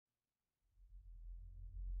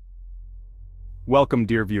Welcome,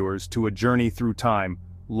 dear viewers, to a journey through time,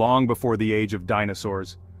 long before the age of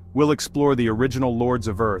dinosaurs. We'll explore the original lords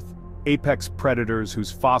of Earth, apex predators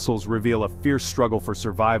whose fossils reveal a fierce struggle for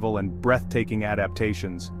survival and breathtaking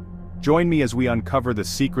adaptations. Join me as we uncover the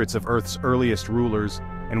secrets of Earth's earliest rulers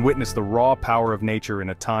and witness the raw power of nature in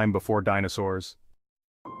a time before dinosaurs.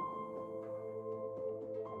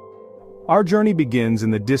 Our journey begins in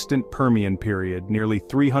the distant Permian period, nearly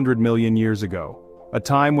 300 million years ago. A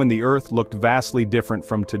time when the Earth looked vastly different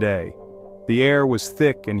from today. The air was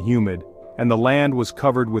thick and humid, and the land was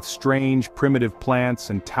covered with strange, primitive plants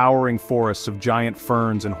and towering forests of giant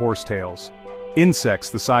ferns and horsetails. Insects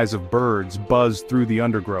the size of birds buzzed through the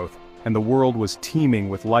undergrowth, and the world was teeming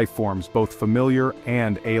with life forms both familiar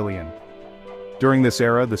and alien. During this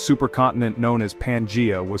era, the supercontinent known as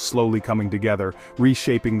Pangaea was slowly coming together,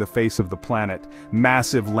 reshaping the face of the planet.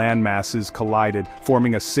 Massive landmasses collided,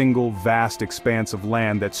 forming a single vast expanse of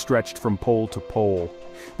land that stretched from pole to pole.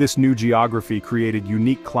 This new geography created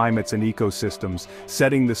unique climates and ecosystems,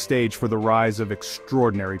 setting the stage for the rise of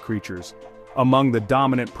extraordinary creatures. Among the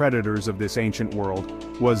dominant predators of this ancient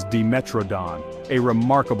world was Demetradon, a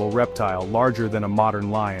remarkable reptile larger than a modern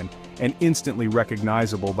lion, and instantly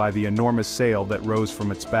recognizable by the enormous sail that rose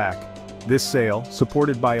from its back. This sail,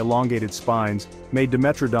 supported by elongated spines, made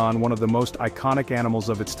Demetradon one of the most iconic animals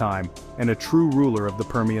of its time, and a true ruler of the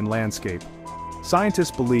Permian landscape.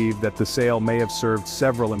 Scientists believe that the sail may have served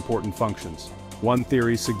several important functions. One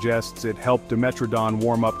theory suggests it helped Demetradon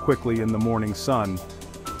warm up quickly in the morning sun,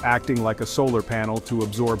 acting like a solar panel to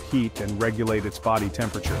absorb heat and regulate its body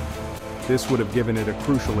temperature. This would have given it a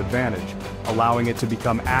crucial advantage, allowing it to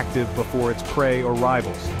become active before its prey or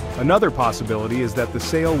rivals. Another possibility is that the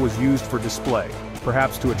sail was used for display,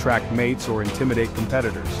 perhaps to attract mates or intimidate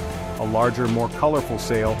competitors. A larger, more colorful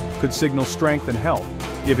sail could signal strength and health,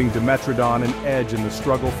 giving Demetradon an edge in the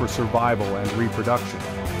struggle for survival and reproduction.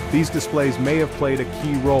 These displays may have played a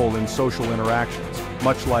key role in social interactions,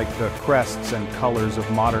 much like the crests and colors of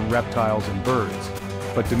modern reptiles and birds.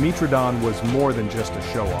 But Demetradon was more than just a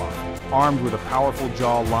show-off. Armed with a powerful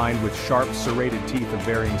jaw lined with sharp, serrated teeth of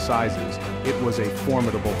varying sizes, it was a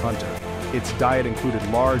formidable hunter. Its diet included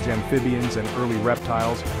large amphibians and early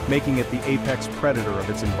reptiles, making it the apex predator of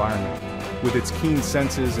its environment. With its keen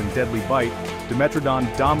senses and deadly bite,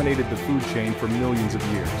 Demetradon dominated the food chain for millions of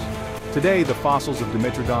years. Today, the fossils of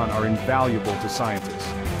Demetradon are invaluable to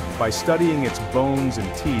scientists. By studying its bones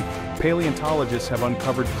and teeth, paleontologists have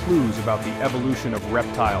uncovered clues about the evolution of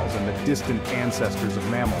reptiles and the distant ancestors of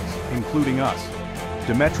mammals, including us.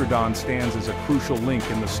 Demetradon stands as a crucial link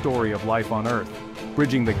in the story of life on Earth,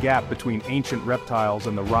 bridging the gap between ancient reptiles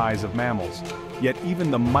and the rise of mammals. Yet even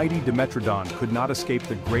the mighty Demetradon could not escape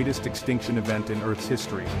the greatest extinction event in Earth's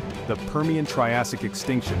history, the Permian-Triassic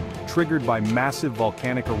extinction, triggered by massive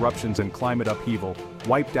volcanic eruptions and climate upheaval,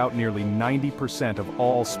 wiped out nearly 90% of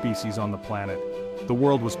all species on the planet. The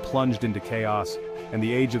world was plunged into chaos, and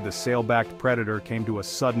the age of the sail-backed predator came to a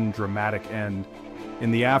sudden, dramatic end. In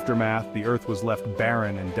the aftermath, the Earth was left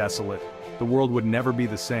barren and desolate. The world would never be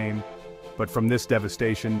the same. But from this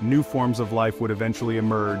devastation, new forms of life would eventually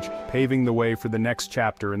emerge, paving the way for the next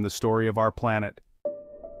chapter in the story of our planet.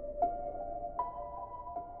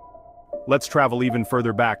 Let's travel even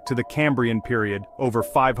further back to the Cambrian period, over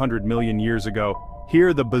 500 million years ago.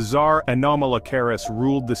 Here the bizarre Anomalicaris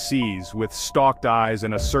ruled the seas, with stalked eyes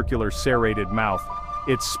and a circular serrated mouth.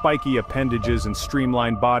 Its spiky appendages and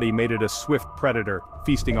streamlined body made it a swift predator,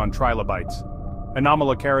 feasting on trilobites.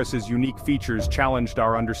 Anomalicaris's unique features challenged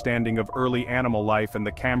our understanding of early animal life and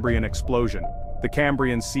the Cambrian explosion. The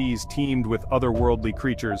Cambrian seas teemed with otherworldly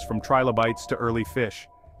creatures, from trilobites to early fish.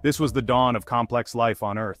 This was the dawn of complex life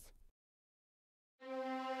on Earth.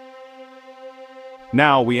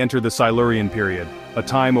 Now we enter the Siluran Period, a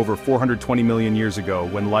time over 420 million years ago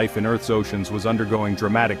when life in Earth's oceans was undergoing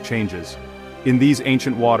dramatic changes. In these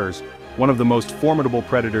ancient waters, one of the most formidable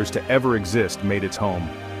predators to ever exist made its home: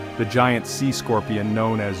 the giant sea scorpion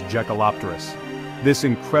known as Jekalopterus. This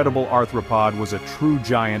incredible arthropod was a true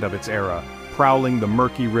giant of its era, prowling the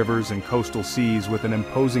murky rivers and coastal seas with an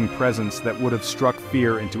imposing presence that would have struck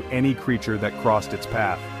fear into any creature that crossed its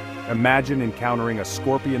path. Imagine encountering a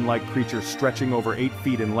scorpion-like creature stretching over 8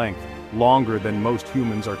 feet in length, longer than most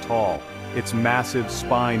humans are tall. Its massive,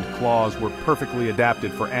 spined claws were perfectly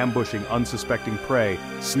adapted for ambushing unsuspecting prey,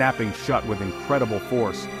 snapping shut with incredible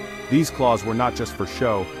force. These claws were not just for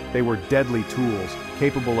show, they were deadly tools,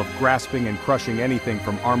 capable of grasping and crushing anything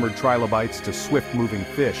from armored trilobites to swift-moving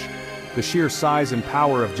fish. The sheer size and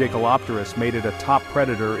power of Jekalopterus made it a top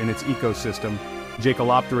predator in its ecosystem.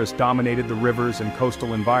 Jacalopterus dominated the rivers and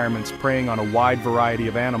coastal environments, preying on a wide variety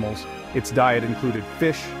of animals. Its diet included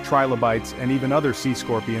fish, trilobites, and even other sea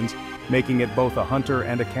scorpions, making it both a hunter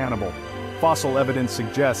and a cannibal. Fossil evidence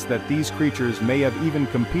suggests that these creatures may have even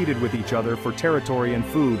competed with each other for territory and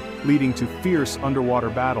food, leading to fierce underwater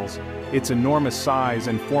battles. Its enormous size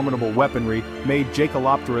and formidable weaponry made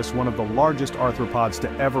Jacalopterus one of the largest arthropods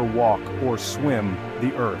to ever walk or swim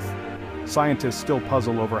the Earth. Scientists still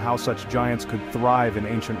puzzle over how such giants could thrive in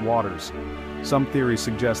ancient waters. Some theories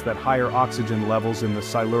suggest that higher oxygen levels in the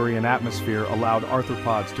Silurian atmosphere allowed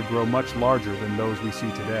arthropods to grow much larger than those we see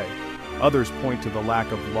today. Others point to the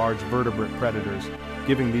lack of large vertebrate predators,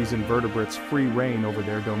 giving these invertebrates free rein over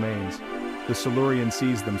their domains. The Silurian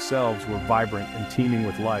seas themselves were vibrant and teeming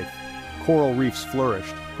with life. Coral reefs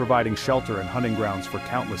flourished, providing shelter and hunting grounds for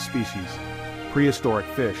countless species. Prehistoric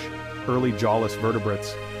fish, early jawless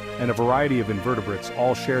vertebrates, and a variety of invertebrates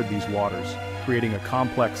all shared these waters, creating a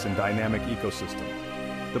complex and dynamic ecosystem.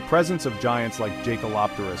 The presence of giants like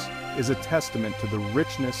Jacalopterus is a testament to the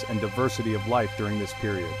richness and diversity of life during this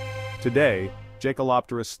period. Today,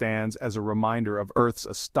 Jacalopterus stands as a reminder of Earth's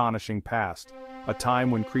astonishing past, a time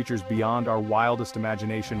when creatures beyond our wildest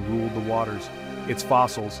imagination ruled the waters. Its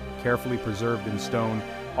fossils, carefully preserved in stone,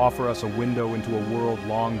 offer us a window into a world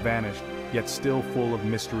long vanished, yet still full of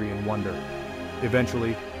mystery and wonder.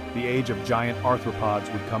 Eventually, the age of giant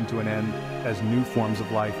arthropods would come to an end as new forms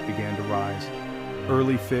of life began to rise.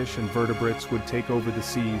 Early fish and vertebrates would take over the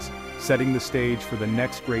seas, setting the stage for the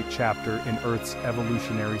next great chapter in Earth's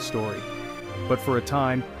evolutionary story. But for a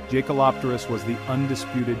time, Jacalopterus was the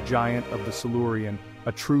undisputed giant of the Silurian,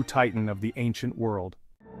 a true titan of the ancient world.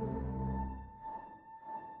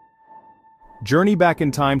 Journey back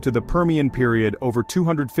in time to the Permian period over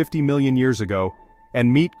 250 million years ago,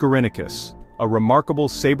 and meet Gorinicus, a remarkable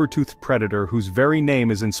saber-toothed predator whose very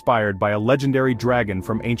name is inspired by a legendary dragon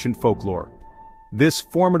from ancient folklore. This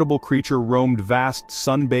formidable creature roamed vast,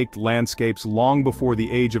 sun-baked landscapes long before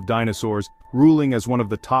the age of dinosaurs, ruling as one of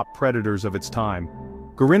the top predators of its time.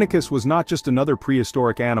 Gorinicus was not just another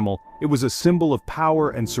prehistoric animal, it was a symbol of power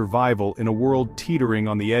and survival in a world teetering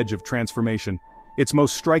on the edge of transformation. Its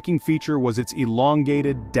most striking feature was its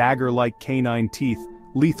elongated, dagger-like canine teeth,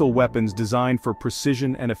 lethal weapons designed for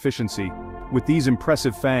precision and efficiency. With these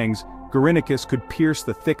impressive fangs, Gorinicus could pierce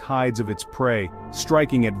the thick hides of its prey,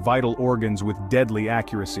 striking at vital organs with deadly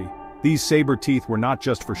accuracy. These saber teeth were not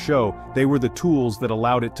just for show, they were the tools that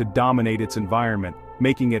allowed it to dominate its environment,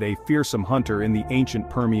 making it a fearsome hunter in the ancient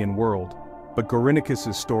Permian world. But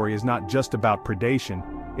Gorinicus's story is not just about predation,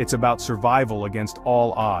 it's about survival against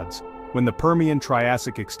all odds. When the Permian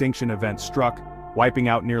Triassic extinction event struck, wiping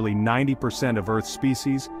out nearly 90% of Earth's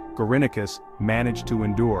species, Gorinicus managed to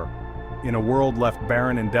endure. In a world left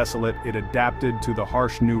barren and desolate, it adapted to the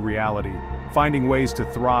harsh new reality, finding ways to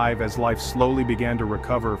thrive as life slowly began to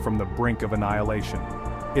recover from the brink of annihilation.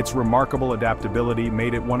 Its remarkable adaptability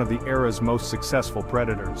made it one of the era's most successful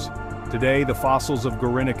predators. Today, the fossils of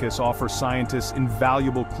Gorinicus offer scientists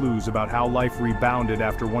invaluable clues about how life rebounded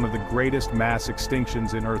after one of the greatest mass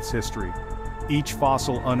extinctions in Earth's history. Each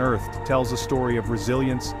fossil unearthed tells a story of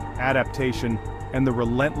resilience, adaptation, and the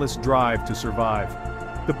relentless drive to survive.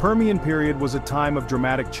 The Permian period was a time of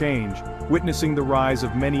dramatic change, witnessing the rise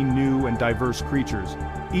of many new and diverse creatures.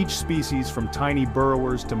 Each species, from tiny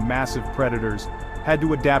burrowers to massive predators, had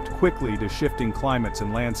to adapt quickly to shifting climates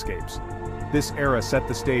and landscapes. This era set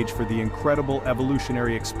the stage for the incredible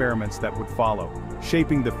evolutionary experiments that would follow,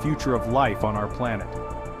 shaping the future of life on our planet.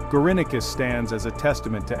 Gorinicus stands as a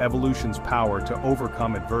testament to evolution's power to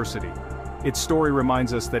overcome adversity. Its story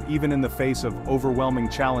reminds us that even in the face of overwhelming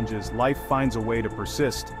challenges, life finds a way to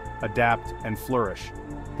persist, adapt, and flourish.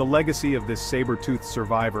 The legacy of this saber-toothed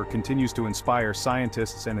survivor continues to inspire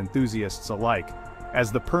scientists and enthusiasts alike.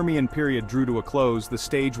 As the Permian period drew to a close, the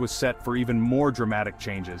stage was set for even more dramatic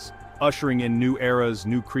changes, ushering in new eras,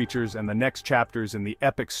 new creatures, and the next chapters in the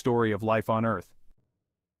epic story of life on Earth.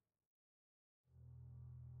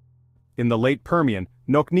 In the late Permian,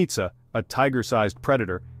 Noita, a tiger-sized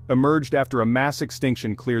predator, emerged after a mass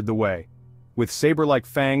extinction cleared the way. With saber-like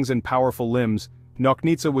fangs and powerful limbs,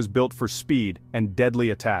 Noita was built for speed and deadly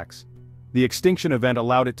attacks. The extinction event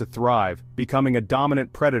allowed it to thrive, becoming a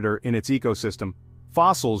dominant predator in its ecosystem.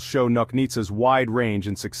 Fossils show Noita's wide range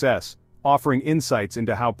and success, offering insights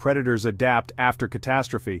into how predators adapt after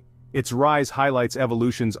catastrophe. Its rise highlights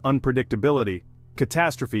evolution's unpredictability.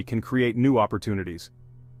 Catastrophe can create new opportunities.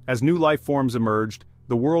 As new life forms emerged,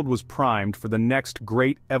 the world was primed for the next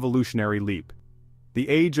great evolutionary leap. The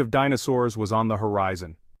age of dinosaurs was on the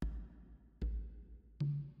horizon.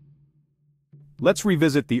 Let's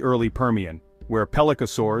revisit the early Permian, where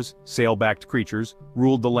Pelicosaurs, sail-backed creatures,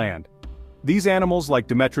 ruled the land. These animals, like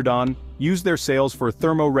Demetradon, used their sails for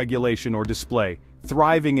thermoregulation or display,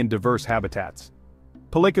 thriving in diverse habitats.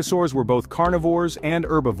 Pelicosaurs were both carnivores and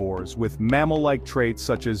herbivores, with mammal-like traits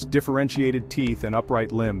such as differentiated teeth and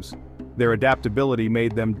upright limbs. Their adaptability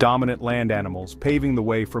made them dominant land animals, paving the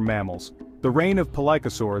way for mammals. The reign of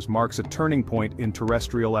Pelicosaurs marks a turning point in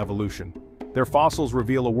terrestrial evolution. Their fossils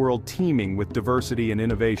reveal a world teeming with diversity and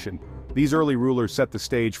innovation. These early rulers set the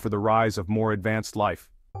stage for the rise of more advanced life.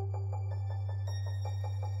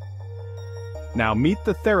 Now meet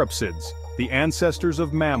the Therapids, the ancestors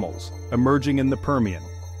of mammals, emerging in the Permian.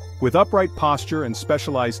 With upright posture and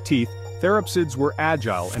specialized teeth, Therapids were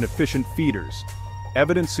agile and efficient feeders.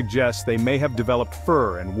 Evidence suggests they may have developed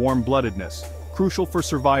fur and warm-bloodedness, crucial for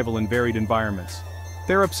survival in varied environments.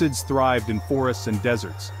 Therapids thrived in forests and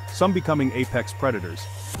deserts, some becoming apex predators.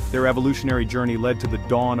 Their evolutionary journey led to the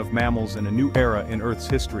dawn of mammals and a new era in Earth's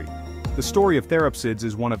history. The story of Therapids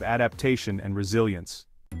is one of adaptation and resilience.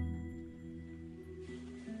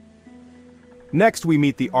 Next we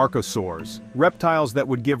meet the Arosaurs, reptiles that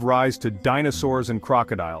would give rise to dinosaurs and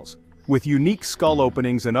crocodiles. With unique skull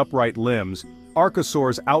openings and upright limbs,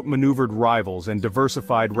 Arosaurs outmaneuvered rivals and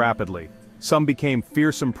diversified rapidly. Some became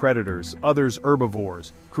fearsome predators, others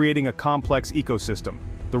herbivores, creating a complex ecosystem.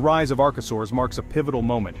 The rise of Arosaurs marks a pivotal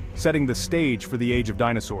moment, setting the stage for the age of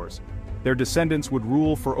dinosaurs. Their descendants would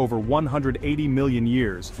rule for over 180 million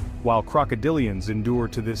years, while crocodilians endure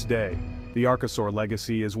to this day. The Arosaur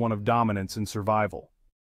legacy is one of dominance and survival.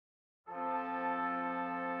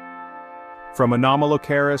 From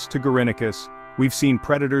Anomalicaris to Gorinicus, we've seen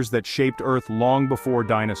predators that shaped Earth long before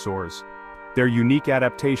dinosaurs. Their unique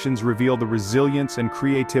adaptations reveal the resilience and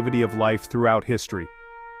creativity of life throughout history.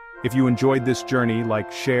 If you enjoyed this journey,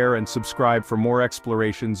 like, share, and subscribe for more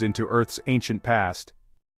explorations into Earth's ancient past.